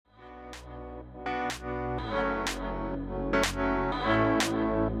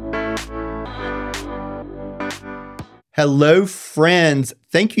Hello, friends.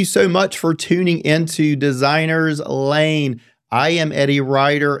 Thank you so much for tuning into Designer's Lane. I am Eddie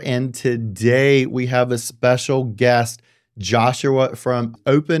Ryder, and today we have a special guest, Joshua from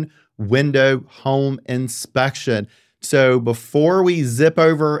Open Window Home Inspection. So before we zip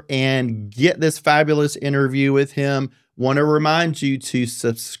over and get this fabulous interview with him, want to remind you to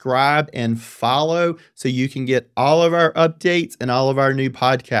subscribe and follow so you can get all of our updates and all of our new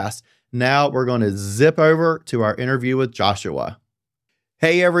podcasts. Now we're going to zip over to our interview with Joshua.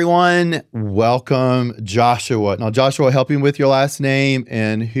 Hey everyone, welcome Joshua. Now Joshua, help me with your last name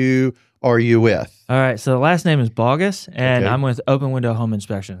and who are you with? All right, so the last name is Bogus, and I'm with Open Window Home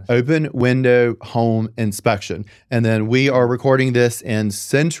Inspection. Open Window Home Inspection. And then we are recording this in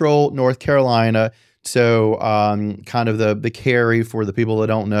Central North Carolina. So kind of the Cary, for the people that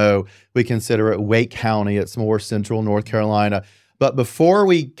don't know, we consider it Wake County. It's more Central North Carolina. But before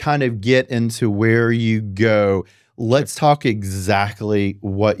we kind of get into where you go, let's talk exactly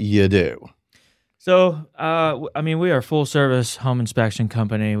what you do. So, we are a full-service home inspection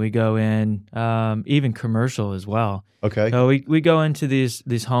company. We go in, even commercial as well. Okay. So we go into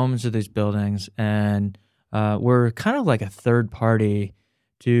these homes or these buildings, and we're kind of like a third party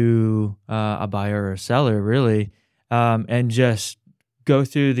to a buyer or a seller, really, and just go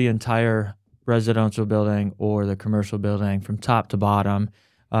through the entire residential building or the commercial building from top to bottom,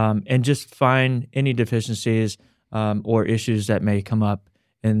 and just find any deficiencies or issues that may come up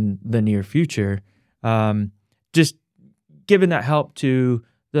in the near future. Just giving that help to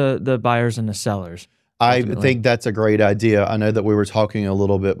the buyers and the sellers. Ultimately. I think that's a great idea. I know that we were talking a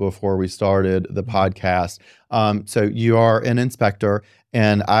little bit before we started the podcast. So you are an inspector,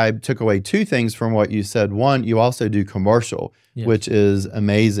 and I took away two things from what you said. One, you also do commercial, yes, which is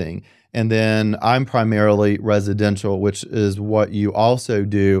amazing. And then I'm primarily residential, which is what you also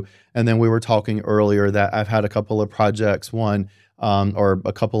do. And then we were talking earlier that I've had a couple of projects, one or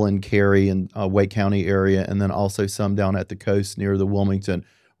a couple in Cary and Wake County area, and then also some down at the coast near the Wilmington,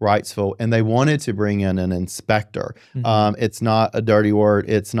 Wrightsville, and they wanted to bring in an inspector. Mm-hmm. It's not a dirty word.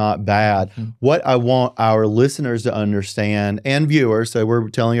 It's not bad. Mm-hmm. What I want our listeners to understand, and viewers, so we're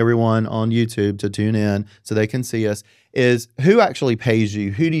telling everyone on YouTube to tune in so they can see us, is who actually pays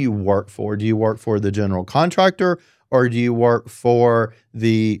you? Who do you work for? Do you work for the general contractor, or do you work for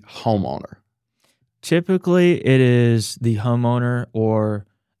the homeowner? Typically, it is the homeowner or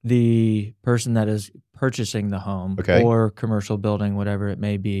the person that is purchasing the home, okay, or commercial building, whatever it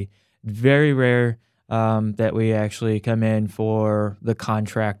may be. Very rare that we actually come in for the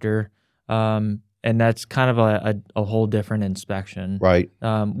contractor, and that's kind of a whole different inspection. Right.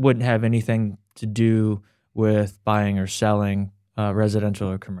 Wouldn't have anything to do with buying or selling residential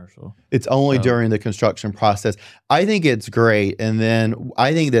or commercial. It's only during the construction process. I think it's great. And then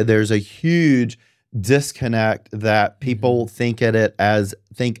I think that there's a huge disconnect that people think of it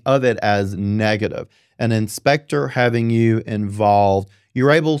as negative. An inspector having you involved,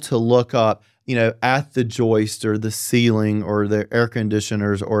 you're able to look up, at the joist or the ceiling or the air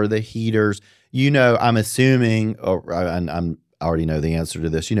conditioners or the heaters. I'm assuming, I already know the answer to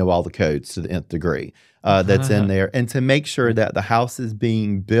this. All the codes to the nth degree that's in there, and to make sure that the house is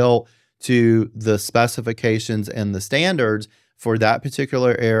being built to the specifications and the standards for that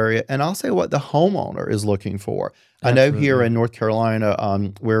particular area, and also what the homeowner is looking for. Absolutely. I know here in North Carolina,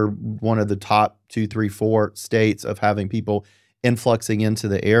 we're one of the top 2, 3, 4 states of having people influxing into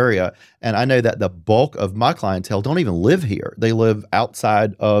the area. And I know that the bulk of my clientele don't even live here. They live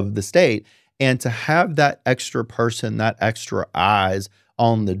outside of the state. And to have that extra person, that extra eyes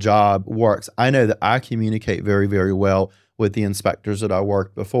on the job works. I know that I communicate very, very well with the inspectors that I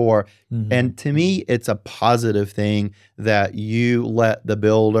worked before. Mm-hmm. And to me, it's a positive thing that you let the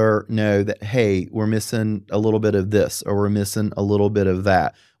builder know that, hey, we're missing a little bit of this or we're missing a little bit of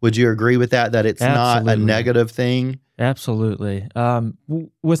that. Would you agree with that it's Absolutely. Not a negative thing? Absolutely.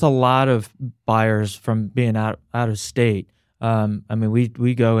 With a lot of buyers from being out of state,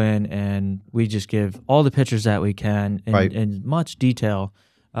 we go in and we just give all the pictures that we can in much detail.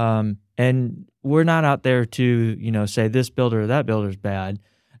 And we're not out there to, say this builder or that builder's bad.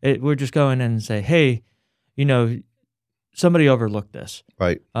 We're just going in and say, hey, somebody overlooked this.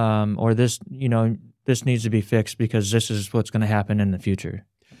 Right. Or this, this needs to be fixed because this is what's going to happen in the future.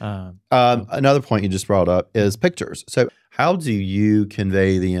 Another point you just brought up is pictures. So how do you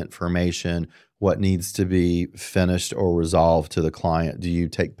convey the information, what needs to be finished or resolved to the client? Do you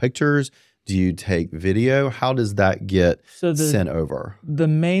take pictures? Do you take video? How does that get sent over? The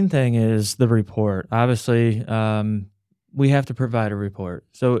main thing is the report. Obviously, we have to provide a report.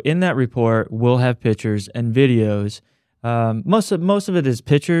 So in that report, we'll have pictures and videos. Most of it is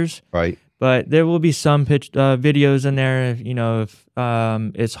pictures, right? But there will be some videos in there. If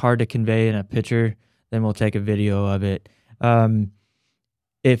it's hard to convey in a picture, then we'll take a video of it. Um,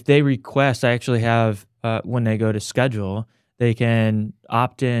 if they request, I actually have when they go to schedule, they can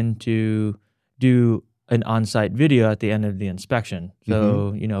opt in to do an on-site video at the end of the inspection. Hmm.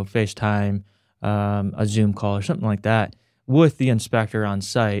 So FaceTime, a Zoom call, or something like that with the inspector on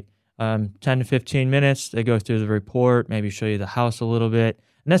site. 10 to 15 minutes. They go through the report, maybe show you the house a little bit.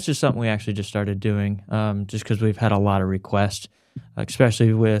 And that's just something we actually just started doing just because we've had a lot of requests,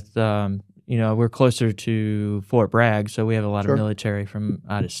 especially with, we're closer to Fort Bragg. So we have a lot of Sure. military from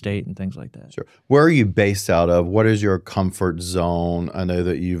out of state and things like that. Sure. Where are you based out of? What is your comfort zone? I know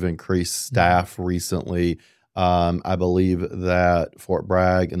that you've increased staff recently. I believe that Fort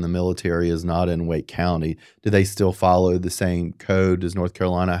Bragg and the military is not in Wake County. Do they still follow the same code? Does North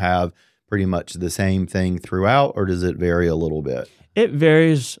Carolina have pretty much the same thing throughout, or does it vary a little bit? It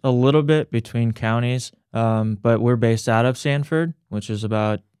varies a little bit between counties, but we're based out of Sanford, which is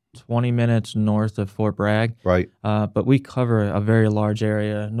about 20 minutes north of Fort Bragg. Right. But we cover a very large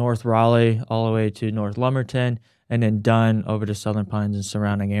area, North Raleigh all the way to North Lumberton, and then Dunn over to Southern Pines and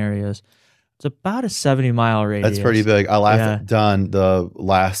surrounding areas. It's about a 70-mile radius. That's pretty big. I laugh Yeah. at Dunn. The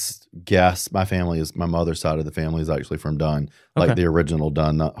last guest, my mother's side of the family is actually from Dunn, like Okay. the original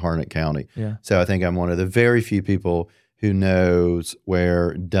Dunn, not Harnett County. Yeah. So I think I'm one of the very few people who knows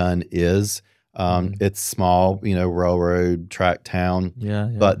where Dunn is. It's small, railroad track town, Yeah.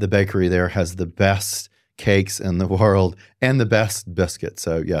 but the bakery there has the best cakes in the world and the best biscuits.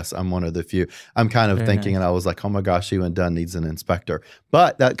 So yes, I'm one of the few. I'm kind of Very thinking, nice. and I was like, oh my gosh, even Dunn needs an inspector.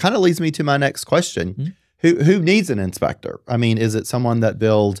 But that kind of leads me to my next question. Mhm. Who needs an inspector? I mean, is it someone that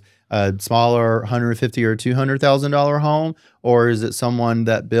builds a smaller $150,000 or $200,000 home, or is it someone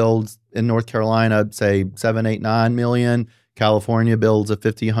that builds in North Carolina, say 7, 8, 9 million? California builds a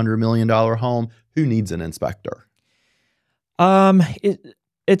 $50, $100 million home. Who needs an inspector?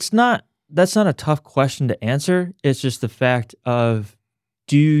 It's not. That's not a tough question to answer. It's just the fact of,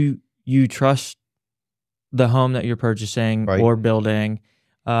 do you trust the home that you're purchasing Right. or building?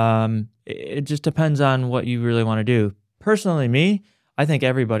 It just depends on what you really want to do. Personally, me, I think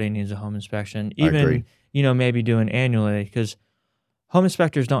everybody needs a home inspection, I agree. even maybe doing annually, because home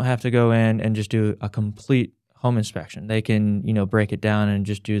inspectors don't have to go in and just do a complete home inspection. They can, break it down and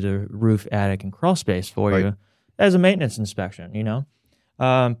just do the roof, attic, and crawl space for Right. you as a maintenance inspection.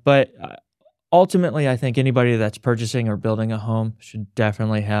 But ultimately, I think anybody that's purchasing or building a home should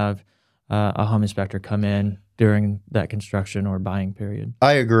definitely have a home inspector come in during that construction or buying period.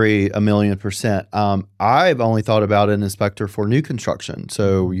 I agree 1,000,000%. I've only thought about an inspector for new construction.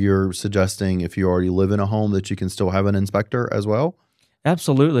 So you're suggesting if you already live in a home that you can still have an inspector as well?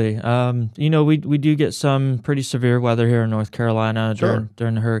 Absolutely. We do get some pretty severe weather here in North Carolina Sure.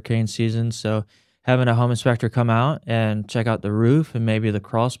 during the hurricane season. So having a home inspector come out and check out the roof and maybe the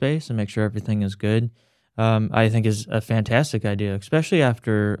crawl space and make sure everything is good, I think is a fantastic idea, especially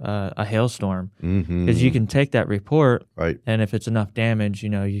after a hailstorm, because you Hmm. can take that report, Right. and if it's enough damage,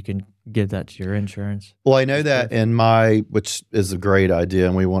 you can give that to your insurance. Well, I know It's that perfect. which is a great idea,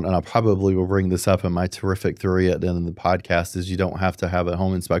 and I probably will bring this up in my terrific theory at the end of the podcast, is you don't have to have a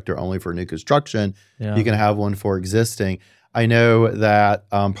home inspector only for new construction. You Yeah. can have one for existing. I know that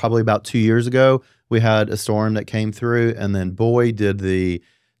probably about 2 years ago, we had a storm that came through, and then boy, did the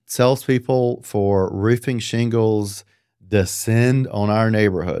salespeople for roofing shingles descend on our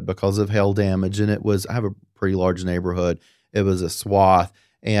neighborhood because of hail damage. And I have a pretty large neighborhood. It was a swath.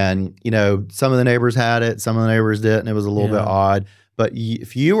 And, some of the neighbors had it, some of the neighbors didn't. It was a little bit Yeah. odd. But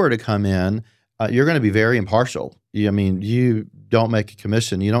if you were to come in, you're going to be very impartial. You don't make a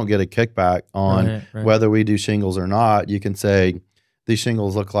commission. You don't get a kickback on Right. Right. whether we do shingles or not. You can say, these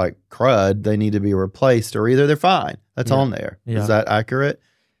shingles look like crud. They need to be replaced, or either they're fine. That's Yeah. on there. Yeah. Is that accurate?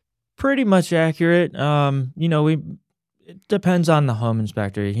 Pretty much accurate. It depends on the home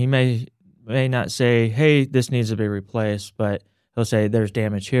inspector. He may not say, "Hey, this needs to be replaced," but he'll say, "There's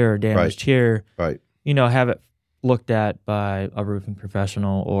damage here or damaged here." Right. Have it looked at by a roofing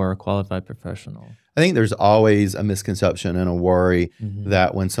professional or a qualified professional. I think there's always a misconception and a worry Mhm.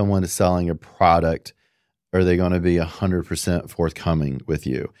 that when someone is selling a product, are they going to be 100% forthcoming with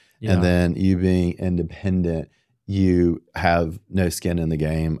you? Yeah. And then you being independent, you have no skin in the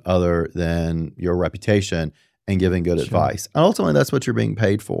game other than your reputation and giving good Sure. advice. And ultimately, that's what you're being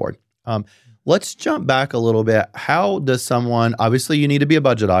paid for. Let's jump back a little bit. How does someone, obviously, you need to be a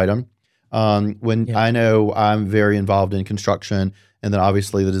budget item. When Yeah. I know I'm very involved in construction, and then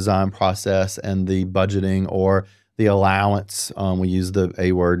obviously the design process and the budgeting or the allowance. We use the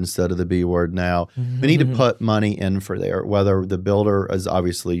A word instead of the B word now. We need to put money in for there, whether the builder is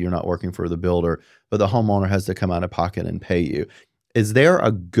obviously you're not working for the builder, but the homeowner has to come out of pocket and pay you. Is there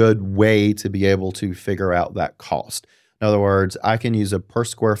a good way to be able to figure out that cost? In other words, I can use a per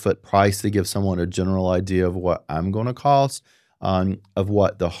square foot price to give someone a general idea of what I'm going to cost, of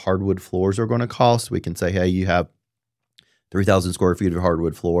what the hardwood floors are going to cost. We can say, hey, you have 3,000 square feet of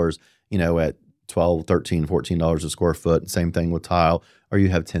hardwood floors, at $12, $13, $14 a square foot. Same thing with tile, or you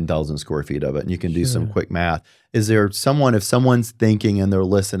have 10,000 square feet of it, and you can do some quick math. Is there someone, if someone's thinking and they're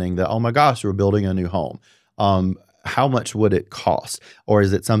listening that, oh my gosh, we're building a new home, how much would it cost? Or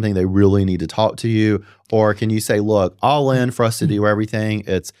is it something they really need to talk to you? Or can you say, look, all in for us to do everything,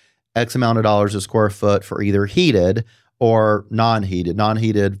 it's X amount of dollars a square foot for either heated or non-heated.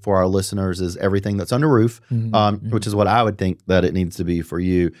 Non-heated for our listeners is everything that's under roof, which is what I would think that it needs to be for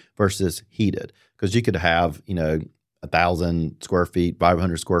you, versus heated. Because you could have, 1,000 square feet,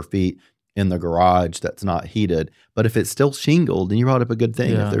 500 square feet in the garage that's not heated. But if it's still shingled, and you brought up a good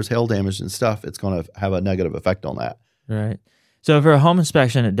thing, if there's hail damage and stuff, it's going to have a negative effect on that. Right. So for a home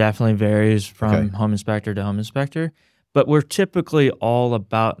inspection, it definitely varies from home inspector to home inspector. But we're typically all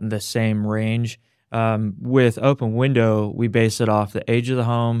about the same range. With open window, we base it off the age of the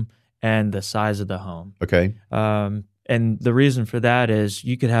home and the size of the home. Okay. And the reason for that is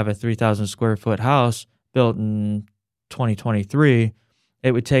you could have a 3,000 square foot house built in 2023.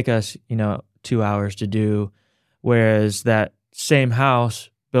 It would take us, 2 hours to do, whereas that same house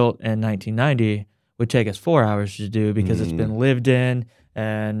built in 1990 would take us 4 hours to do because it's been lived in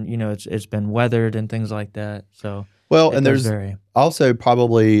and, it's been weathered and things like that. So well, and there's also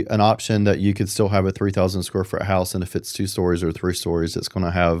probably an option that you could still have a 3,000 square foot house, and if it's 2 stories or 3 stories, it's going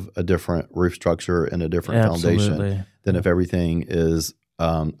to have a different roof structure and a different foundation than if everything is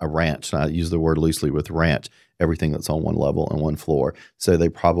a ranch. And I use the word loosely with ranch, everything that's on one level and one floor. So they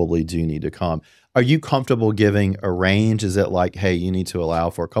probably do need to come. Are you comfortable giving a range? Is it like, hey, you need to allow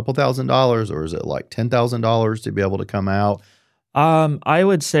for a couple $1,000s, or is it like $10,000 to be able to come out? I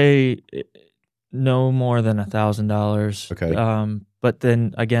would say no more than $1,000. Okay. But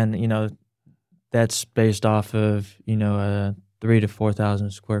then again, that's based off of, a 3,000 to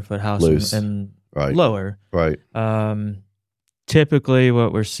 4,000 square foot house and lower. Right. Typically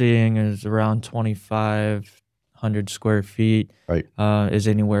what we're seeing is around 2,500 square feet. Right. Is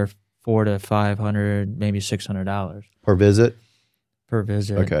anywhere $400 to $500, maybe $600 per visit. Per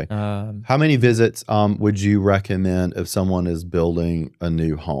visit. Okay. How many visits would you recommend if someone is building a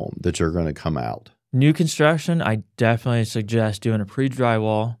new home that you're going to come out? New construction, I definitely suggest doing a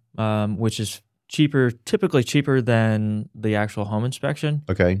pre-drywall, which is typically cheaper than the actual home inspection.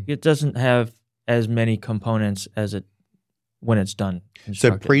 Okay. It doesn't have as many components as it when it's done.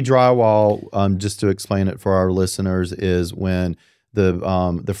 So pre-drywall, just to explain it for our listeners, is when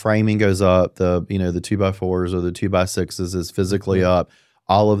the framing goes up, the 2x4s or the 2x6s is physically up.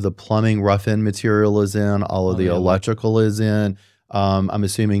 All of the plumbing rough-in material is in. All of the electrical is in. I'm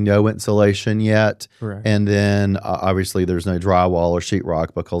assuming no insulation yet. Correct. And then obviously there's no drywall or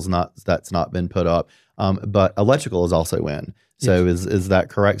sheetrock because that's not been put up. But electrical is also in. So is that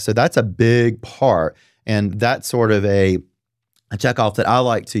correct? So that's a big part, and that's sort of a check off that I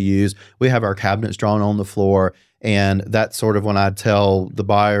like to use. We have our cabinets drawn on the floor, and that's sort of when I tell the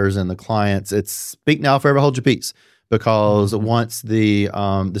buyers and the clients, it's speak now, forever hold your peace. Because once the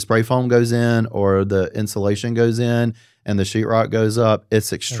spray foam goes in or the insulation goes in and the sheetrock goes up,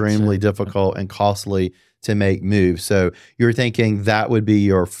 it's extremely difficult and costly to make moves. So you're thinking that would be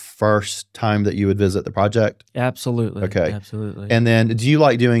your first time that you would visit the project? Absolutely. Okay. Absolutely. And then do you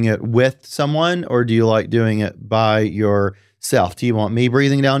like doing it with someone, or do you like doing it by yourself? Do you want me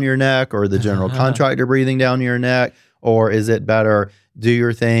breathing down your neck, or the general contractor breathing down your neck? Or is it better do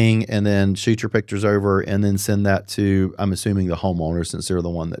your thing and then shoot your pictures over and then send that to, I'm assuming, the homeowner, since they're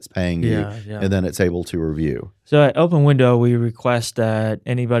the one that's paying you, and then it's able to review? So at Open Window, we request that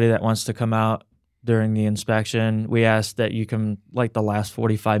anybody that wants to come out during the inspection, we ask that you come like the last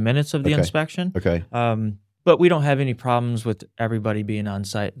 45 minutes of the inspection. Okay. But we don't have any problems with everybody being on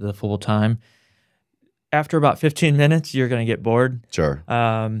site the full time. After about 15 minutes, you're going to get bored. Sure.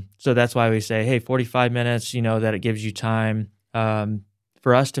 So that's why we say, hey, 45 minutes, that it gives you time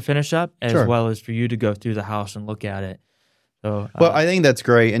for us to finish up as well as for you to go through the house and look at it. So, well, I think that's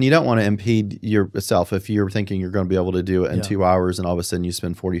great. And you don't want to impede yourself if you're thinking you're going to be able to do it in 2 hours, and all of a sudden you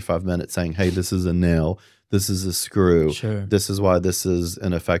spend 45 minutes saying, hey, this is a nail, this is a screw, this is why this is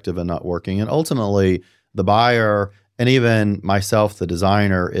ineffective and not working. And ultimately, the buyer and even myself, the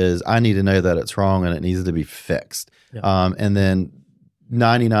designer, I need to know that it's wrong and it needs to be fixed. And then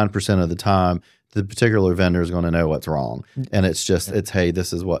 99% of the time, the particular vendor is going to know what's wrong. And it's just, it's, hey,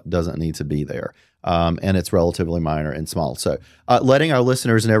 this is what doesn't need to be there. And it's relatively minor and small. So letting our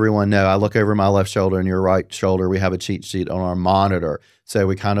listeners and everyone know, I look over my left shoulder and your right shoulder. We have a cheat sheet on our monitor. So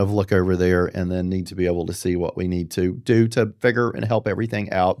we kind of look over there and then need to be able to see what we need to do to figure and help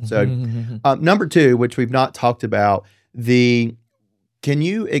everything out. So number 2, which we've not talked about, can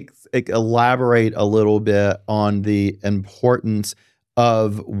you elaborate a little bit on the importance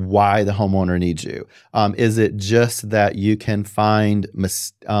of why the homeowner needs you? Is it just that you can find,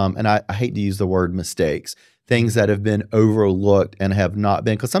 and I hate to use the word mistakes, things that have been overlooked and have not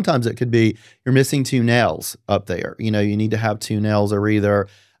been, because sometimes it could be you're missing 2 nails up there. You need to have 2 nails, or either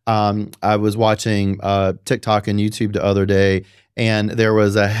I was watching TikTok and YouTube the other day, and there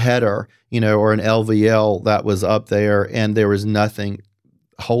was a header, or an LVL that was up there, and there was nothing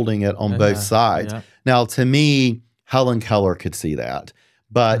holding it on both sides. Yeah. Now, to me, Helen Keller could see that,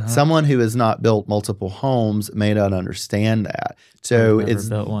 but someone who has not built multiple homes may not understand that. So it's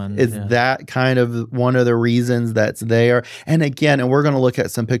that kind of one of the reasons that's there. And again, and we're going to look at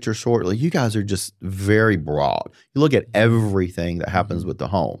some pictures shortly. You guys are just very broad. You look at everything that happens with the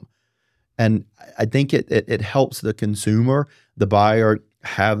home. And I think it helps the consumer, the buyer,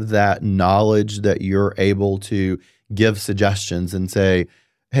 have that knowledge that you're able to give suggestions and say,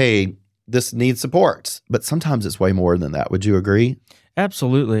 hey, this needs supports. But sometimes it's way more than that. Would you agree?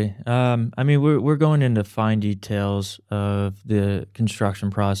 Absolutely. I mean, we're going into fine details of the construction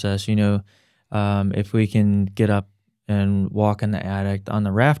process. If we can get up and walk in the attic on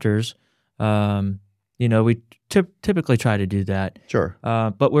the rafters, we typically try to do that. Sure.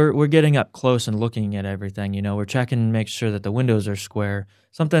 But we're getting up close and looking at everything. We're checking to make sure that the windows are square,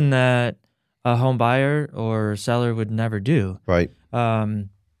 something that a home buyer or seller would never do. Right. And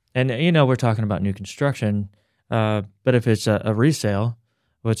we're talking about new construction, but if it's a resale,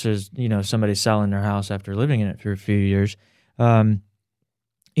 which is somebody selling their house after living in it for a few years, we're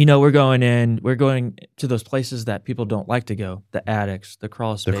going to those places that people don't like to go, the attics, the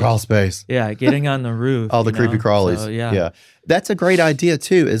crawl space. The crawl space. Yeah, getting on the roof. All the creepy crawlies. So, yeah. That's a great idea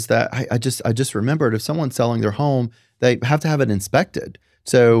too, is that I just remembered, if someone's selling their home, they have to have it inspected.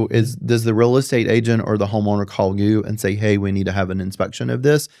 So does the real estate agent or the homeowner call you and say, hey, we need to have an inspection of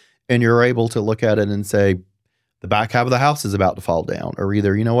this? And you're able to look at it and say, the back half of the house is about to fall down. Or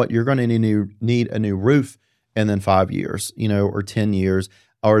either, you're going to need a new roof in then 5 years, or 10 years,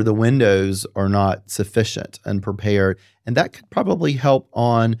 or the windows are not sufficient and prepared. And that could probably help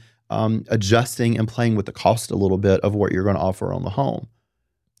on adjusting and playing with the cost a little bit of what you're going to offer on the home.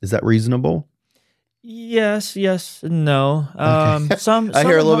 Is that reasonable? Yes, no. Okay. Some I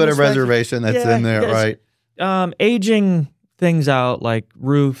hear a little bit of reservation that's in there, right? Aging things out, like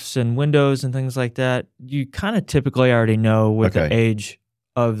roofs and windows and things like that, you kind of typically already know with the age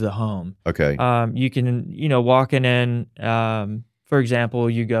of the home. Okay. You can, walking in, for example,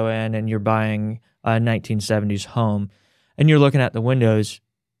 you go in and you're buying a 1970s home, and you're looking at the windows,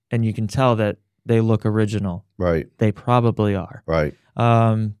 and you can tell that they look original. Right. They probably are. Right.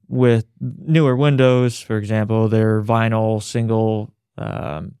 With newer windows, for example, they're vinyl single,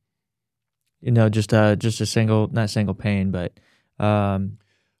 just a single, not single pane, but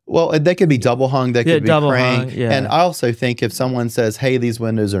well, they could be double hung, they could be double crane. hung, yeah. And I also think if someone says, hey, these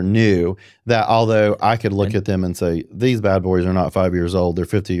windows are new, that although I could look at them and say, these bad boys are not 5 years old, they're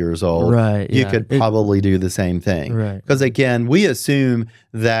 50 years old. Right. You could probably do the same thing. Right. Because again, we assume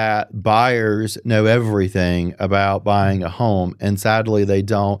that buyers know everything about buying a home, and sadly they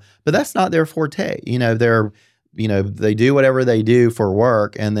don't. But that's not their forte. They do whatever they do for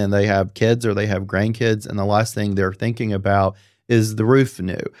work, and then they have kids or they have grandkids, and the last thing they're thinking about is the roof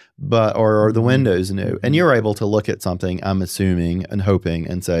new, or the windows new. And you're able to look at something, I'm assuming and hoping,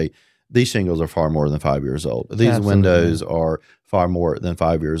 and say, these shingles are far more than 5 years old. These windows are far more than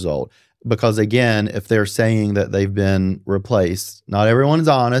 5 years old. Because again, if they're saying that they've been replaced, not everyone's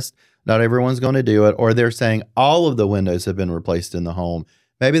honest, not everyone's going to do it, or they're saying all of the windows have been replaced in the home.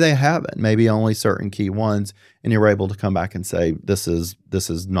 Maybe they haven't, maybe only certain key ones, and you're able to come back and say, this is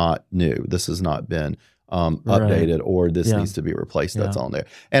not new. This has not been updated, or this needs to be replaced. That's on there.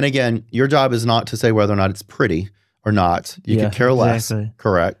 And again, your job is not to say whether or not it's pretty or not. You could care less,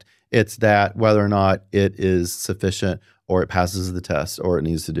 correct? It's that whether or not it is sufficient, or it passes the test, or it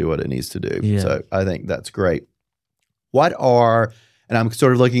needs to do what it needs to do. Yeah. So I think that's great. And I'm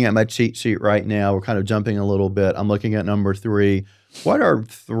sort of looking at my cheat sheet right now. We're kind of jumping a little bit. I'm looking at number 3. What are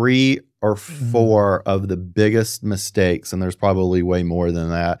 3 or 4 of the biggest mistakes, and there's probably way more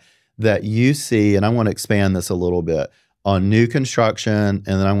than that you see, and I want to expand this a little bit, on new construction, and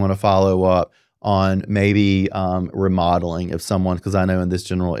then I want to follow up on maybe remodeling if someone, because I know in this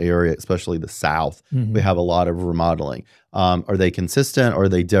general area, especially the South, we Mhm. have a lot of remodeling. Are they consistent or are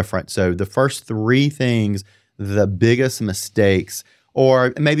they different? So the first three things, the biggest mistakes,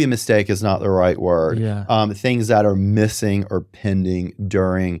 or maybe a mistake is not the right word, Yeah. things that are missing or pending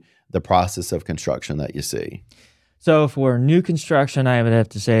during the process of construction that you see. So for new construction, I would have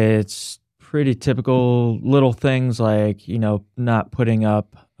to say it's pretty typical little things like, not putting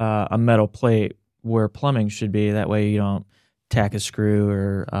up a metal plate where plumbing should be. That way you don't tack a screw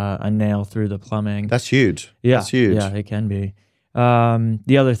or a nail through the plumbing. That's huge. Yeah, That's yeah, huge. it can be.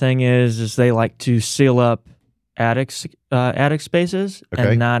 The other thing is they like to seal up attic spaces and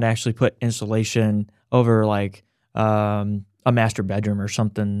Okay. not actually put insulation over like a master bedroom or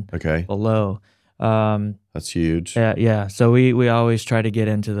something Okay. below. Um, That's huge. yeah, yeah. So we always try to get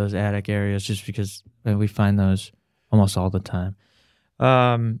into those attic areas just because we find those almost all the time.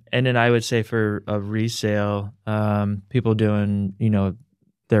 And then I would say for a resale, people doing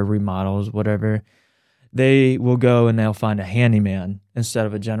their remodels, whatever, they will go and they'll find a handyman instead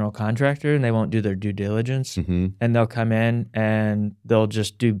of a general contractor, and they won't do their due diligence. Hmm. And they'll come in and they'll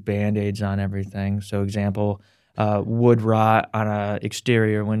just do band-aids on everything. So example, wood rot on a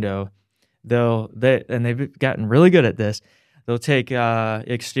exterior window. They've gotten really good at this. They'll take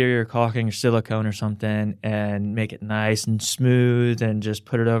exterior caulking or silicone or something and make it nice and smooth and just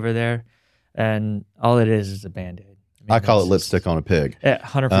put it over there. And all it is a band-aid. I I mean, call it it's lipstick just on a pig.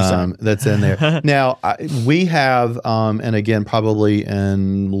 100%. That's in there. Now, we have, and again, probably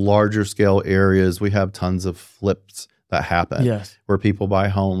in larger scale areas, we have tons of flips that happen Yes. where people buy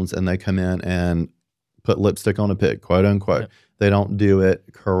homes and they come in and put lipstick on a pig, quote unquote. Yep. They don't do it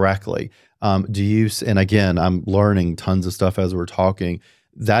correctly. And again, I'm learning tons of stuff as we're talking.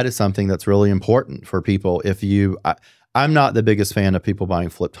 That is something that's really important for people. I'm not the biggest fan of people buying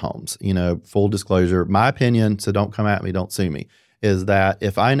flipped homes. Full disclosure, my opinion, so don't come at me, don't sue me, is that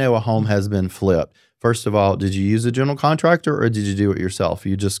if I know a home has been flipped, first of all, did you use a general contractor or did you do it yourself?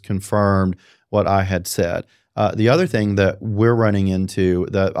 You just confirmed what I had said. The other thing that we're running into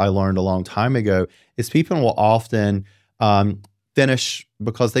that I learned a long time ago is people will often finish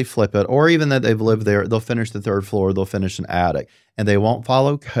because they flip it, or even that they've lived there, they'll finish the third floor, they'll finish an attic, and they won't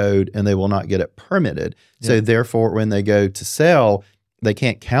follow code and they will not get it permitted. So Yep. therefore, when they go to sell, they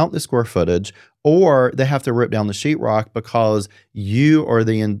can't count the square footage, or they have to rip down the sheetrock because you or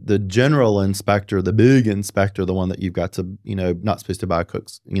the general inspector, the big inspector, the one that you've got to, not supposed to buy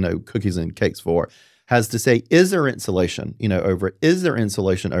cookies and cakes for, has to say, is there insulation, over it? Is there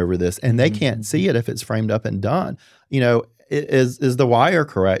insulation over this? And they can't see it if it's framed up and done. Is the wire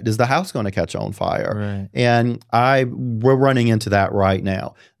correct? Is the house going to catch on fire? Right. And we're running into that right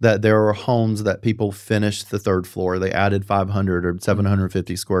now, that there are homes that people finished the third floor. They added 500 or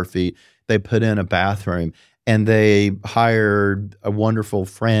 750 square feet. They put in a bathroom and they hired a wonderful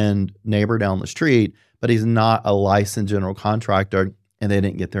friend, neighbor down the street, but he's not a licensed general contractor, and they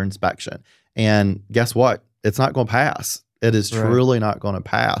didn't get their inspection. And guess what? It's not going to pass. It is Right. truly not going to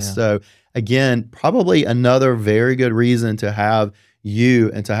pass. Yeah. So again, probably another very good reason to have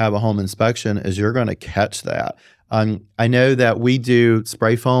you and to have a home inspection is you're going to catch that. I know that we do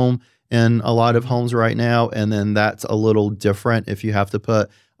spray foam in a lot of homes right now, and then that's a little different if you have to put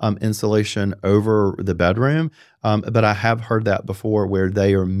insulation over the bedroom. But I have heard that before where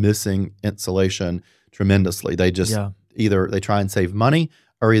they are missing insulation tremendously. They just Yeah. either they try and save money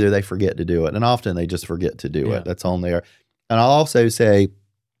or either they forget to do it. And often they just forget to do Yeah. it. That's on there. And I'll also say,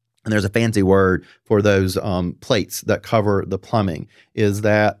 and there's a fancy word for those plates that cover the plumbing, is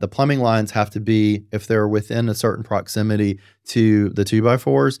that the plumbing lines have to be, if they're within a certain proximity to the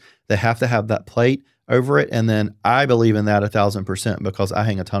 2x4s, they have to have that plate over it. And then I believe in that 1,000% because I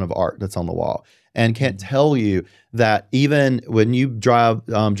hang a ton of art that's on the wall and can't tell you that even when you drive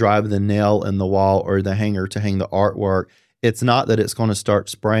the nail in the wall or the hanger to hang the artwork, it's not that it's going to start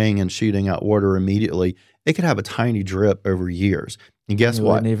spraying and shooting out water immediately. It could have a tiny drip over years. And guess You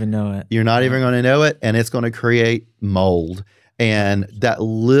what? wouldn't even know it. You're not even going to know it, and it's going to create mold. And that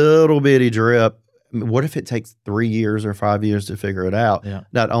little bitty drip, what if it takes 3 years or 5 years to figure it out? Yeah.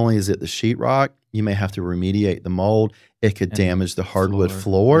 Not only is it the sheetrock, you may have to remediate the mold. It could And damage the hardwood floor.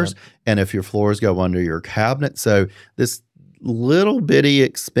 floors, Yep. and if your floors go under your cabinet. So this little bitty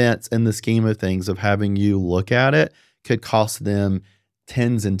expense in the scheme of things of having you look at it could cost them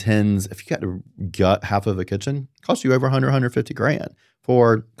tens and tens. If you got to gut half of a kitchen, it costs you over 100, 150 grand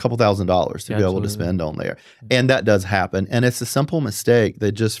for a couple $1,000s to be able to Absolutely. spend on there. And that does happen. And it's a simple mistake.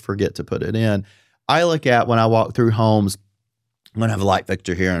 They just forget to put it in. I look at when I walk through homes, I'm going to have a light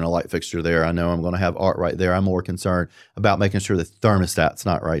fixture here and a light fixture there. I know I'm going to have art right there. I'm more concerned about making sure the thermostat's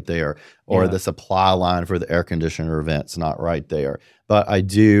not right there or Yeah. the supply line for the air conditioner vent's not right there. But I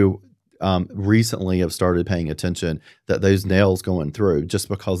do recently have started paying attention that those nails going through, just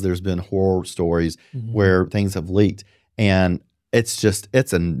because there's been horror stories Mhm. where things have leaked. And it's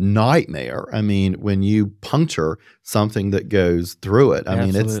a nightmare. I mean, when you puncture something that goes through it, I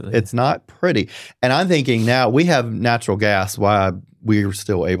mean, Absolutely. it's not pretty. And I'm thinking now we have natural gas. Why we're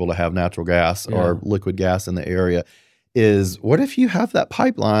still able to have natural gas or Yeah. liquid gas in the area is, what if you have that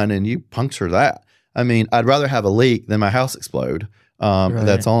pipeline and you puncture that? I mean, I'd rather have a leak than my house explode.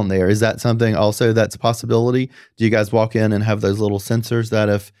 That's Right. on there. Is that something also that's a possibility? Do you guys walk in and have those little sensors that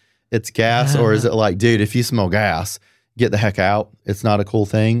if it's gas, or is it like, dude, if you smell gas, get the heck out? It's not a cool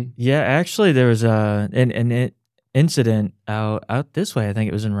thing, Yeah, actually, there was an incident out this way. I think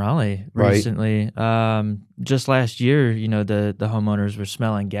it was in Raleigh right? recently. Just last year, the homeowners were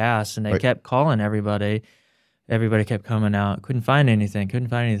smelling gas, and they Right. kept calling everybody. Everybody kept coming out. Couldn't find anything. Couldn't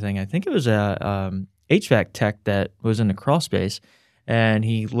find anything. I think it was a HVAC tech that was in the crawl space, and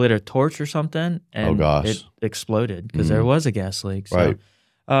he lit a torch or something, Oh and it gosh. exploded because there Mm, was a gas leak. So, right.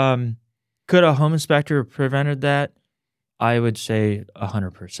 um, could a home inspector have prevented that? I would say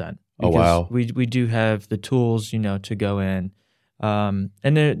 100% Oh because wow. we do have the tools, to go in, and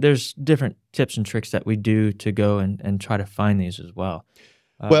there's different tips and tricks that we do to go and try to find these as well.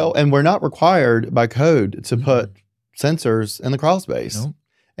 Well, Um, and we're not required by code to mm-mm, put sensors in the crawl space. nope.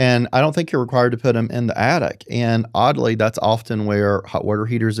 And I don't think you're required to put them in the attic. And oddly, that's often where hot water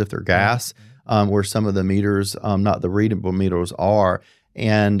heaters, if they're Yeah. gas, where some of the meters, not the readable meters, are.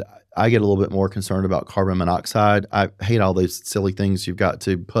 And I get a little bit more concerned about carbon monoxide. I hate all those silly things you've got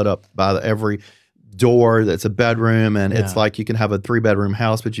to put up by every door that's a bedroom. And it's Yeah. like you can have a 3-bedroom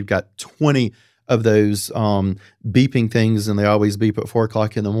house, but you've got 20 of those beeping things, and they always beep at 4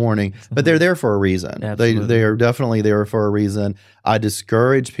 o'clock in the morning. But they're there for a reason. They Absolutely. are definitely there for a reason. I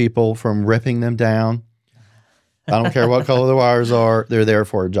discourage people from ripping them down. I don't care what color the wires are; they're there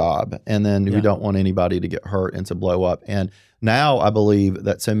for a job, and then we Yeah. don't want anybody to get hurt and to blow up. And now I believe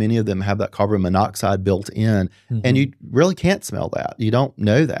that so many of them have that carbon monoxide built in, and Mhm. you really can't smell that. You don't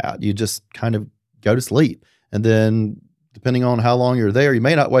know that. You just kind of go to sleep, and then depending on how long you're there, you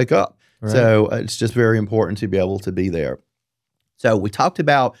may not wake up. Right. So it's just very important to be able to be there. So we talked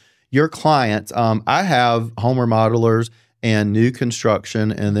about your clients. I have home remodelers and new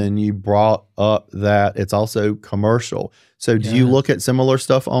construction, and then you brought up that it's also commercial. So do you Yeah. look at similar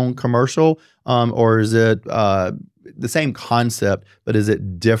stuff on commercial, or is it the same concept, but is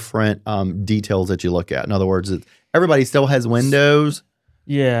it different details that you look at? In other words, everybody still has windows.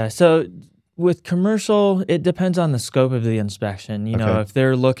 Yeah. So with commercial, it depends on the scope of the inspection. Okay, If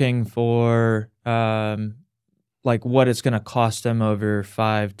they're looking for like what it's going to cost them over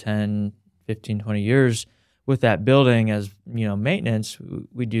 5, 10, 15, 20 years with that building as, maintenance,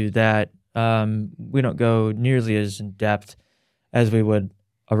 we do that. We don't go nearly as in depth as we would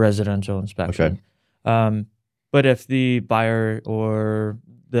a residential okay, inspection. Um, but if the buyer or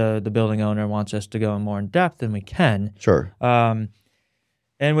the building owner wants us to go more in depth, then we can. sure, Um,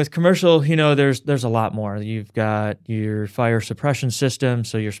 and with commercial, there's a lot more. You've got your fire suppression system,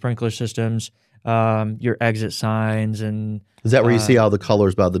 so your sprinkler systems, your exit signs, and is that where you uh, see all the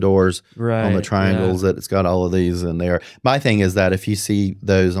colors by the doors on the right, yeah, triangles, that it's got all of these in there? My thing is that if you see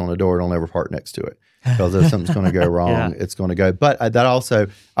those on a door, don't ever park next to it, because if something's going to go yeah, wrong, it's going to go. But that also,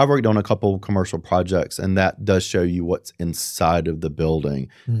 I've worked on a couple commercial projects, and that does show you what's inside of the building.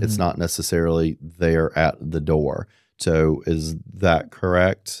 It's mhm. not necessarily there at the door. So is that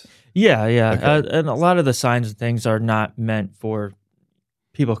correct? Yeah, yeah. Okay. And a lot of the signs and things are not meant for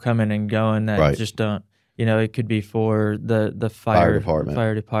people coming and going that Right. just don't. It could be for the Fire fire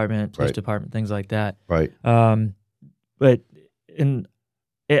department. department, police Right. department, things like that. Right. Um, but in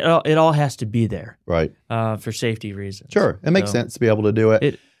it all has to be there Right. for safety reasons. Sure. It makes So sense to be able to do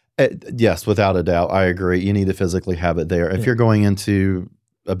it. it Yes, without a doubt. I agree. You need to physically have it there. If yeah. you're going into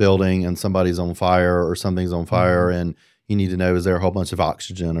a building and somebody's on fire or something's on fire, Mhm. and you need to know, is there a whole bunch of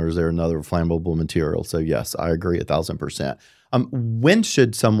oxygen or is there another flammable material? So yes, I agree 1,000%. When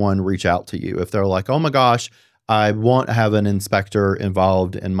should someone reach out to you if they're like, oh my gosh, I want to have an inspector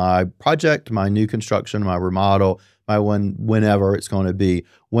involved in my project, my new construction, my remodel, whenever it's going to be?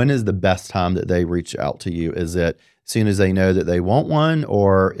 When is the best time that they reach out to you? Is it as soon as they know that they want one,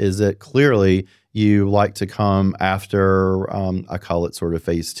 or is it clearly you like to come after, I call it sort of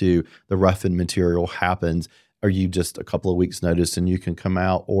phase 2, the roughened material happens? Are you just a couple of weeks notice and you can come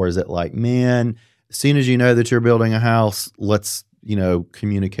out? Or is it like, man, as soon as you know that you're building a house, let's,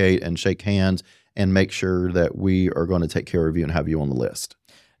 communicate and shake hands and make sure that we are going to take care of you and have you on the list?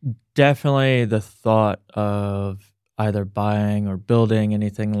 Definitely the thought of either buying or building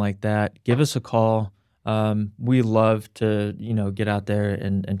anything like that, give us a call. We love to, get out there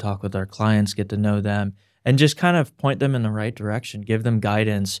and talk with our clients, get to know them, and just kind of point them in the right direction, give them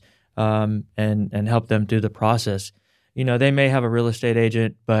guidance, and help them through the process. They may have a real estate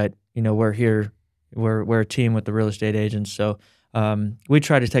agent, but we're here, we're a team with the real estate agents, so we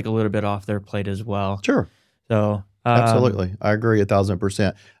try to take a little bit off their plate as well. Sure. So Absolutely. I agree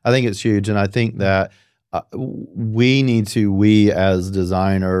 1,000%. I think it's huge. And I think that we as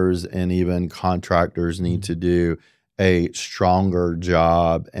designers and even contractors need to do a stronger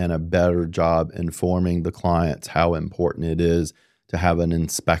job and a better job informing the clients how important it is to have an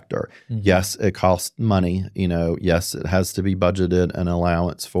inspector. Yes, it costs money. Yes, it has to be budgeted an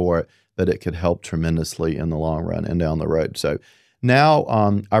allowance for it, but it could help tremendously in the long run and down the road. So now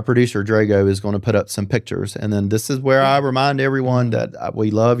our producer Drago is going to put up some pictures, and then this is where I remind everyone that we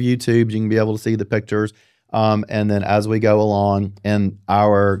love YouTube. You can be able to see the pictures, and then as we go along, and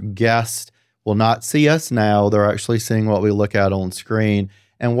our guests will not see us now. They're actually seeing what we look at on screen.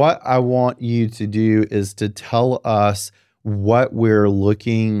 And what I want you to do is to tell us what we're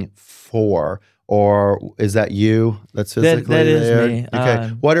looking for. Or is that you that's physically that is there? me. Okay.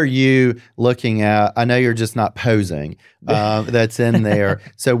 What are you looking at? I know you're just not posing. That's in there.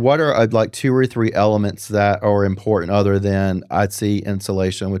 So what are like 2 or 3 elements that are important other than I'd see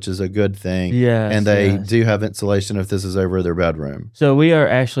insulation, which is a good thing. Yes, and they yes. do have insulation if this is over their bedroom. So we are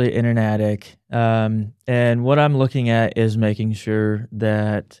actually in an attic, and what I'm looking at is making sure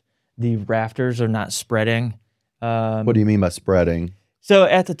that the rafters are not spreading. What do you mean by spreading? So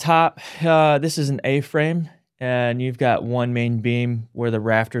at the top, this is an A-frame, and you've got one main beam where the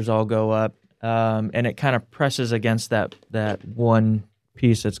rafters all go up, and it kind of presses against that one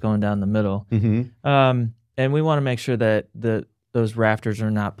piece that's going down the middle. And we want to make sure that those rafters are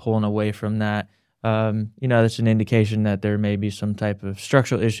not pulling away from that. That's an indication that there may be some type of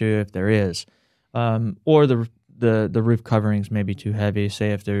structural issue if there is, or the roof coverings may be too heavy. Say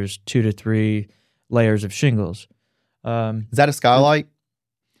if there's 2 to 3 layers of shingles. Is that a skylight?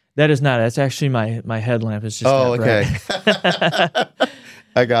 That is not. That's actually my headlamp. It's just okay.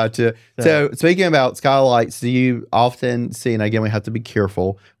 I got you. So speaking about skylights, do you often see, and again, we have to be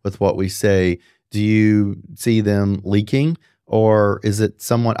careful with what we say, do you see them leaking? Or is it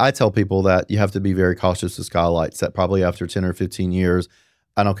someone, I tell people that you have to be very cautious with skylights, that probably after 10 or 15 years,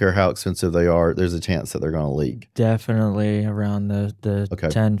 I don't care how expensive they are, there's a chance that they're going to leak. Definitely around the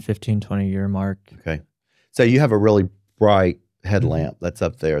 10, 15, 20-year mark. Okay. So you have a really bright headlamp that's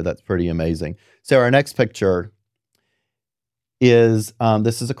up there. That's pretty amazing. So our next picture is,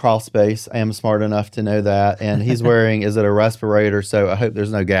 this is a crawl space. I am smart enough to know that. And he's wearing, is it a respirator? So I hope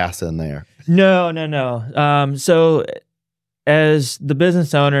there's no gas in there. No. So as the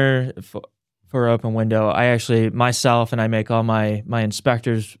business owner for Open Window, I actually, myself, and I make all my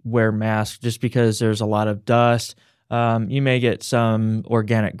inspectors wear masks just because there's a lot of dust. You may get some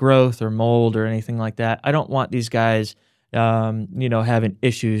organic growth or mold or anything like that. I don't want these guys, having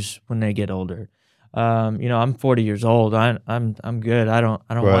issues when they get older. I'm 40 years old. I'm good. I don't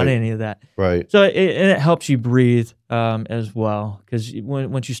want any of that. Right. So it helps you breathe as well, because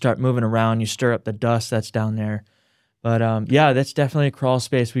once you start moving around, you stir up the dust that's down there. But that's definitely a crawl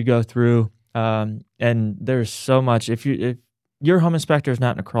space we go through. And there's so much. If your home inspector is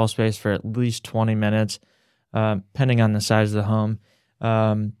not in a crawl space for at least 20 minutes, depending on the size of the home.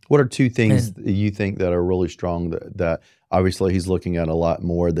 What are 2 things that you think that are really strong that obviously he's looking at a lot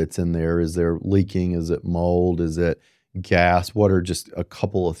more that's in there? Is there leaking? Is it mold? Is it gas? What are just a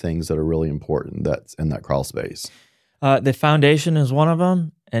couple of things that are really important that's in that crawl space? The foundation is one of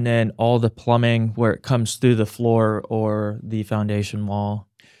them, and then all the plumbing where it comes through the floor or the foundation wall.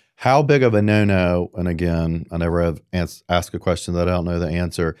 How big of a no-no, and again, I never have asked a question that I don't know the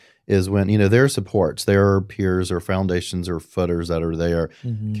answer, is when, there are supports, there are piers or foundations or footers that are there.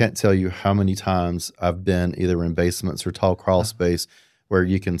 Can't tell you how many times I've been either in basements or tall crawl space where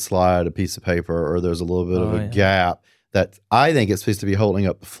you can slide a piece of paper or there's a little bit of a gap that I think it's supposed to be holding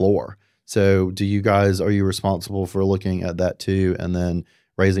up the floor. So are you responsible for looking at that too and then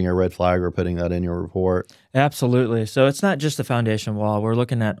raising a red flag or putting that in your report? Absolutely. So it's not just the foundation wall. We're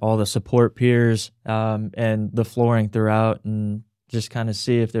looking at all the support piers and the flooring throughout, and just kind of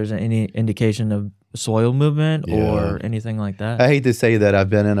see if there's any indication of soil movement or anything like that. I hate to say that I've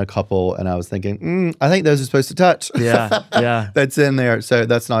been in a couple and I was thinking, I think those are supposed to touch. Yeah. That's in there. So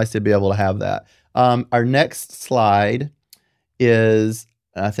that's nice to be able to have that. Our next slide is,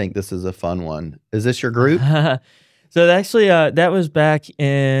 I think this is a fun one. Is this your group? So actually, that was back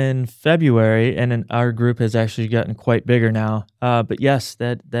in February, and then our group has actually gotten quite bigger now. But yes,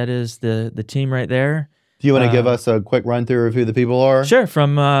 that is the team right there. Do you want to give us a quick run through of who the people are? Sure.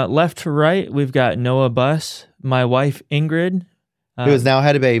 From left to right, we've got Noah Buss, my wife Ingrid, Who has now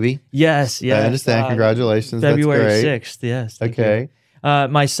had a baby. Yes, yes. I understand. Congratulations. February That's great. 6th. Yes. Thank Okay. you.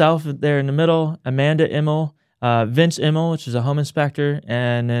 Myself there in the middle, Amanda Immel, Vince Immel, which is a home inspector,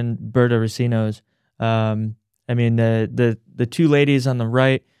 and then Berta Racinos. I mean, the two ladies on the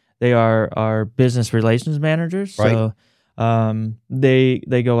right, they are our business relations managers. Right. So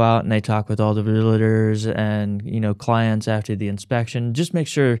they go out and they talk with all the realtors and, clients after the inspection. Just make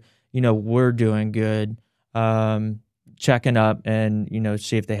sure, we're doing good. Checking up and,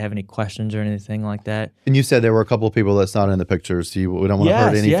 see if they have any questions or anything like that. And you said there were a couple of people that's not in the pictures. So we don't want to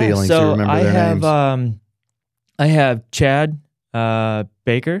hurt any feelings. So you remember their names? I have Chad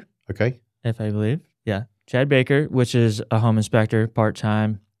Baker. Okay. If I believe. Yeah. Chad Baker, which is a home inspector,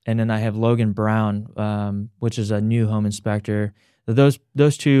 part-time. And then I have Logan Brown, which is a new home inspector. Those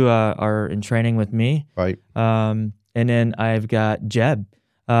two are in training with me. Right. And then I've got Jeb.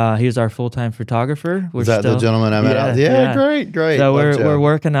 He's our full-time photographer. Is that the gentleman I met? Yeah, great. So we're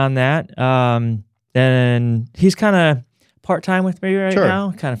working on that. And he's kind of part-time with me right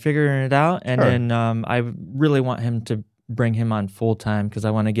now, kind of figuring it out. And then I really want him to bring him on full-time because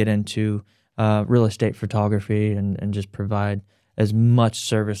I want to get into real estate photography and just provide as much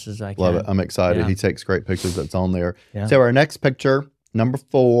service as I can. Love it. I'm excited. Yeah. He takes great pictures. That's on there. Yeah. So our next picture, number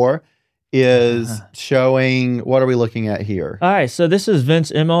 4, is showing, what are we looking at here? All right, so this is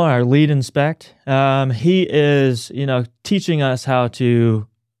Vince Immel, our lead inspect. He is, teaching us how to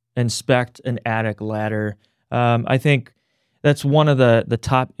inspect an attic ladder. I think that's one of the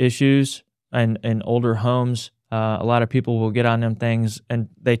top issues in older homes. A lot of people will get on them things and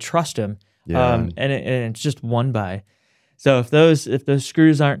they trust him, and it's just one by. So if those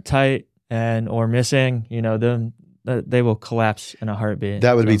screws aren't tight or missing, then they will collapse in a heartbeat.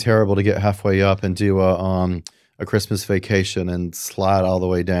 That would be terrible to get halfway up and do a Christmas Vacation and slide all the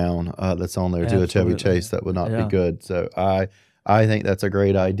way down. That's on there. Do a Chevy Chase. That would not be good. So I think that's a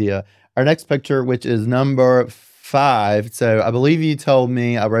great idea. Our next picture, which is number 5. So I believe you told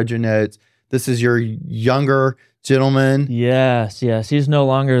me, I read your notes, this is your younger gentleman. Yes. He's no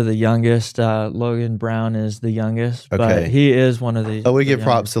longer the youngest. Logan Brown is the youngest, but he is one of the. Oh, we give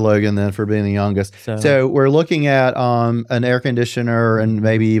props to Logan then for being the youngest. So we're looking at an air conditioner and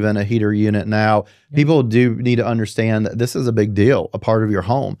maybe even a heater unit now. People do need to understand that this is a big deal, a part of your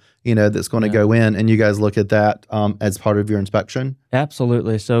home, that's going to go in, and you guys look at that as part of your inspection?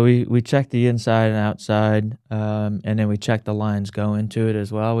 Absolutely. So we check the inside and outside, and then we check the lines go into it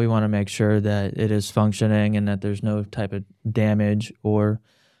as well. We want to make sure that it is functioning and that there's no type of damage or,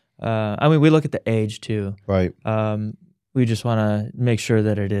 we look at the age too. Right. We just want to make sure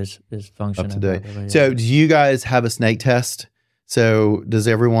that it is functioning. Up to date. So do you guys have a snake test? So does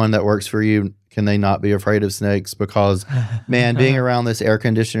everyone that works for you, can they not be afraid of snakes? Because, man, being around this air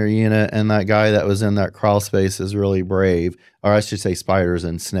conditioner unit and that guy that was in that crawl space is really brave. Or I should say spiders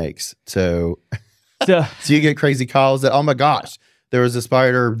and snakes. So you get crazy calls that, oh my gosh, there was a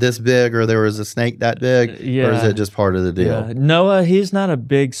spider this big or there was a snake that big? Or is it just part of the deal? Yeah. Noah, he's not a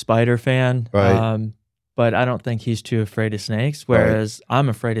big spider fan. Right. But I don't think he's too afraid of snakes, whereas I'm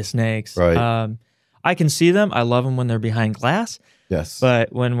afraid of snakes. Right. I can see them. I love them when they're behind glass. Yes.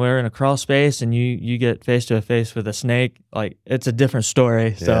 But when we're in a crawl space and you get face to face with a snake, like, it's a different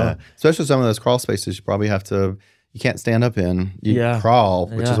story. So yeah. Especially some of those crawl spaces you probably have to, you can't stand up in. You crawl,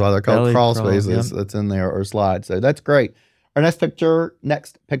 which is why they're called Belly crawl crawl, spaces. That's in there, or slide. So that's great. Our next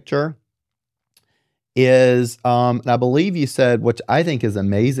picture is, and I believe you said, which I think is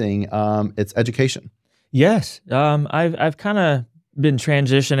amazing, it's education. Yes. I've kind of been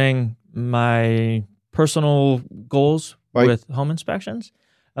transitioning my personal goals with home inspections.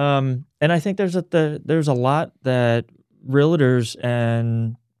 And I think there's a lot that realtors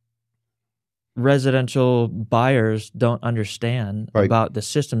and residential buyers don't understand about the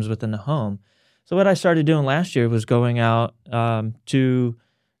systems within the home. So what I started doing last year was going out to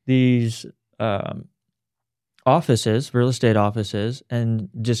these offices, real estate offices, and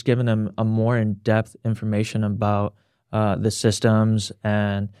just giving them a more in-depth information about the systems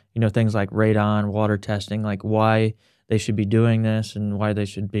and, things like radon, water testing, like why they should be doing this and why they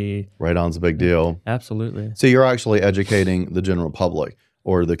should be. Radon's a big deal. Absolutely. So you're actually educating the general public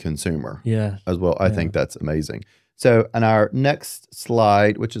or the consumer as well. I think that's amazing. So in our next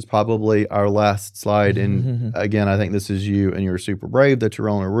slide, which is probably our last slide, and again, I think this is you and you're super brave that you're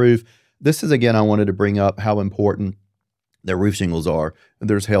on a roof. This is, again, I wanted to bring up how important the roof shingles are.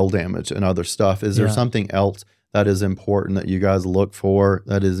 There's hail damage and other stuff. Is there something else that is important that you guys look for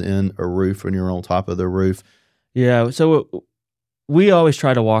that is in a roof when you're on top of the roof? Yeah, so we always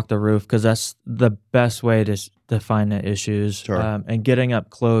try to walk the roof because that's the best way to find the issues. Sure. And getting up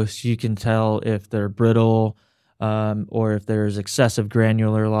close, you can tell if they're brittle, or if there's excessive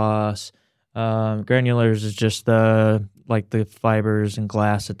granular loss. Granulars is just the fibers and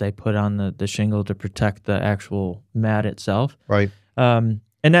glass that they put on the shingle to protect the actual mat itself. Right. And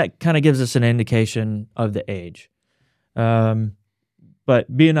that kind of gives us an indication of the age.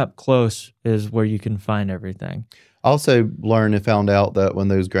 But being up close is where you can find everything. Also learned and found out that when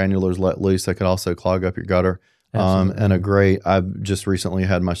those granulars let loose, they could also clog up your gutter. Absolutely. I've just recently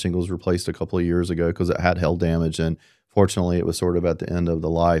had my shingles replaced a couple of years ago because it had hail damage, and fortunately it was sort of at the end of the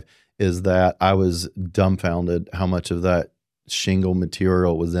life, is that I was dumbfounded how much of that shingle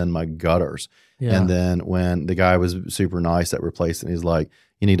material was in my gutters. Yeah. And then when the guy was super nice at replacing, he's like,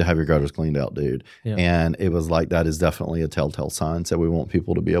 you need to have your gutters cleaned out, dude. Yeah. And it was like, that is definitely a telltale sign. So we want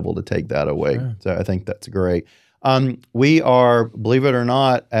people to be able to take that away. Sure. So I think that's great. We are, believe it or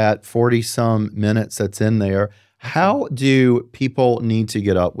not, at 40 some minutes that's in there. How do people need to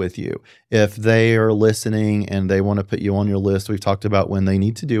get up with you if they are listening and they want to put you on your list? We've talked about when they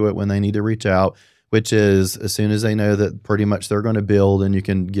need to do it, when they need to reach out, which is as soon as they know that pretty much they're going to build and you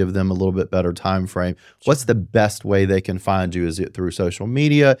can give them a little bit better time frame. Sure. What's the best way they can find you? Is it through social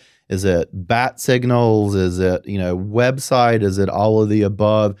media? Is it bat signals? Is it, website? Is it all of the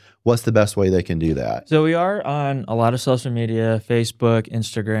above? What's the best way they can do that? So we are on a lot of social media, Facebook,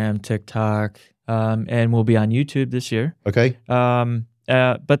 Instagram, TikTok, and we'll be on YouTube this year. Okay.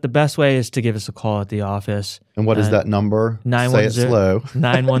 But the best way is to give us a call at the office. And what is that number? 910, Say it slow.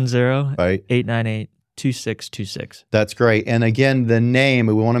 910 right. 898-2626. That's great. And again, the name,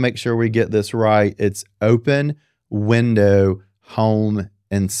 we want to make sure we get this right. It's Open Window Home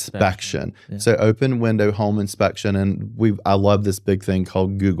Inspection. Yeah. So Open Window Home Inspection. And I love this big thing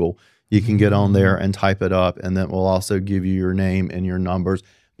called Google. You can get on there and type it up, and then we'll also give you your name and your numbers.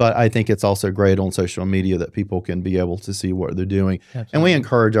 But I think it's also great on social media that people can be able to see what they're doing. Absolutely. And we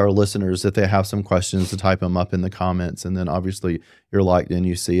encourage our listeners, if they have some questions, to type them up in the comments. And then obviously you're liked and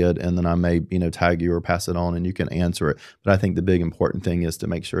you see it. And then I may, tag you or pass it on and you can answer it. But I think the big important thing is to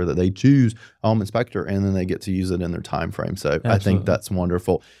make sure that they choose a home inspector and then they get to use it in their time frame. So Absolutely. I think that's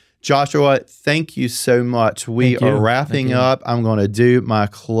wonderful. Joshua, thank you so much. We are wrapping up. I'm going to do my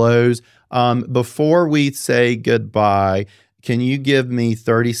close. Before we say goodbye, can you give me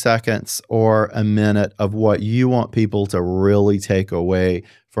 30 seconds or a minute of what you want people to really take away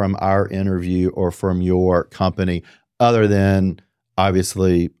from our interview or from your company, other than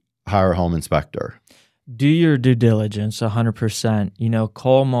obviously hire a home inspector? Do your due diligence 100%.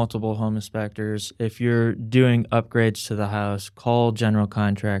 Call multiple home inspectors. If you're doing upgrades to the house, call general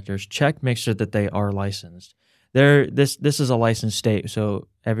contractors. Make sure that they are licensed. This is a licensed state, so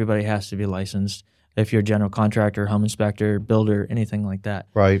everybody has to be licensed. If you're a general contractor, home inspector, builder, anything like that.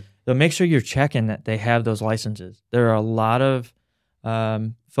 Right. So make sure you're checking that they have those licenses. There are a lot of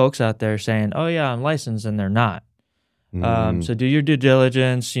folks out there saying, oh, yeah, I'm licensed, and they're not. So do your due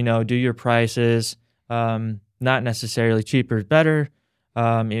diligence, do your prices. Not necessarily cheaper is better.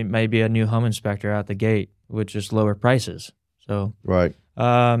 It may be a new home inspector out the gate with just lower prices. So right.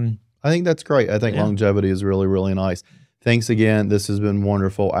 I think that's great. I think longevity is really, really nice. Thanks again. This has been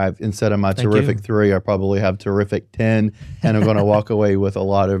wonderful. Instead of my terrific 3, I probably have terrific 10, and I'm going to walk away with a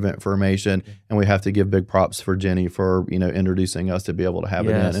lot of information. And we have to give big props for Jenny for introducing us to be able to have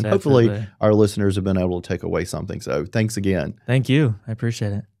it in. And hopefully our listeners have been able to take away something. So thanks again. Thank you. I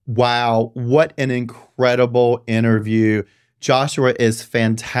appreciate it. Wow, what an incredible interview. Joshua is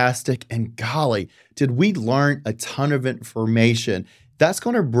fantastic, and golly, did we learn a ton of information. That's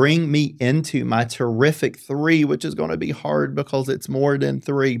going to bring me into my terrific 3, which is going to be hard because it's more than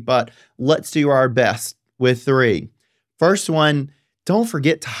 3, but let's do our best with 3. First one, don't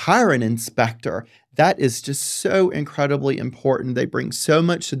forget to hire an inspector. That is just so incredibly important. They bring so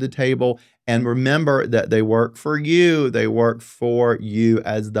much to the table, and remember that they work for you. They work for you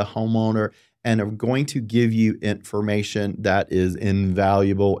as the homeowner and are going to give you information that is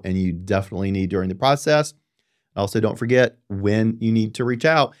invaluable and you definitely need during the process. Also, don't forget when you need to reach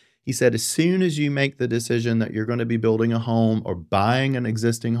out. He said, as soon as you make the decision that you're going to be building a home or buying an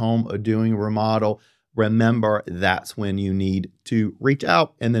existing home or doing a remodel, remember that's when you need to reach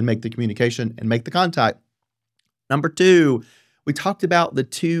out and then make the communication and make the contact. Number 2, we talked about the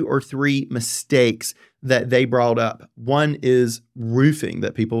 2 or 3 mistakes that they brought up. One is roofing,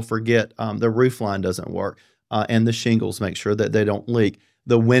 that people forget the roof line doesn't work, and the shingles, make sure that they don't leak.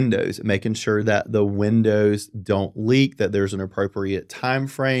 The windows, making sure that the windows don't leak, that there's an appropriate time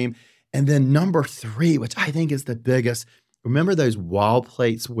frame. And then number 3, which I think is the biggest, remember those wall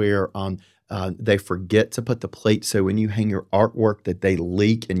plates where, they forget to put the plate, so when you hang your artwork that they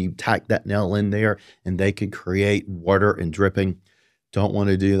leak and you tack that nail in there and they could create water and dripping? Don't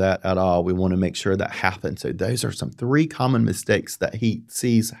wanna do that at all. We wanna make sure that happens. So those are some 3 common mistakes that he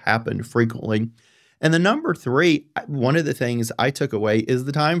sees happen frequently. And the number 3, one of the things I took away is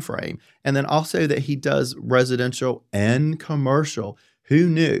the time frame, and then also that he does residential and commercial. Who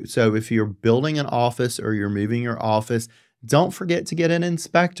knew? So if you're building an office or you're moving your office, don't forget to get an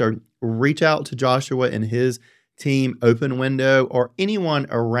inspector. Reach out to Joshua and his team, Open Window, or anyone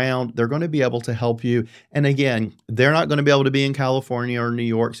around. They're going to be able to help you. And again, they're not going to be able to be in California or New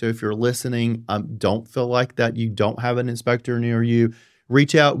York. So if you're listening, don't feel like that you don't have an inspector near you.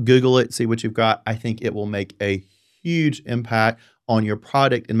 Reach out, Google it, see what you've got. I think it will make a huge impact on your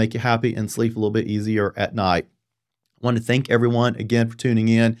product and make you happy and sleep a little bit easier at night. I want to thank everyone again for tuning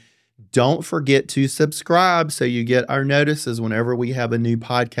in. Don't forget to subscribe so you get our notices whenever we have a new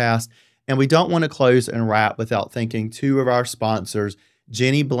podcast. And we don't want to close and wrap without thanking 2 of our sponsors.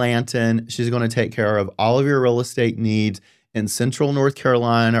 Jenny Blanton, she's going to take care of all of your real estate needs in Central North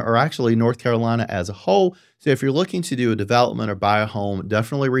Carolina, or actually North Carolina as a whole. So if you're looking to do a development or buy a home,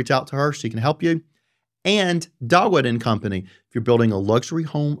 definitely reach out to her. She can help you. And Dogwood and Company. If you're building a luxury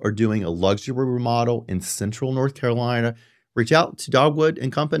home or doing a luxury remodel in Central North Carolina, reach out to Dogwood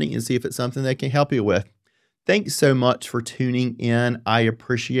and Company and see if it's something they can help you with. Thanks so much for tuning in. I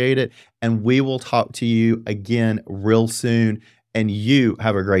appreciate it. And we will talk to you again real soon. And you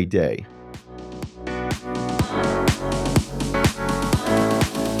have a great day.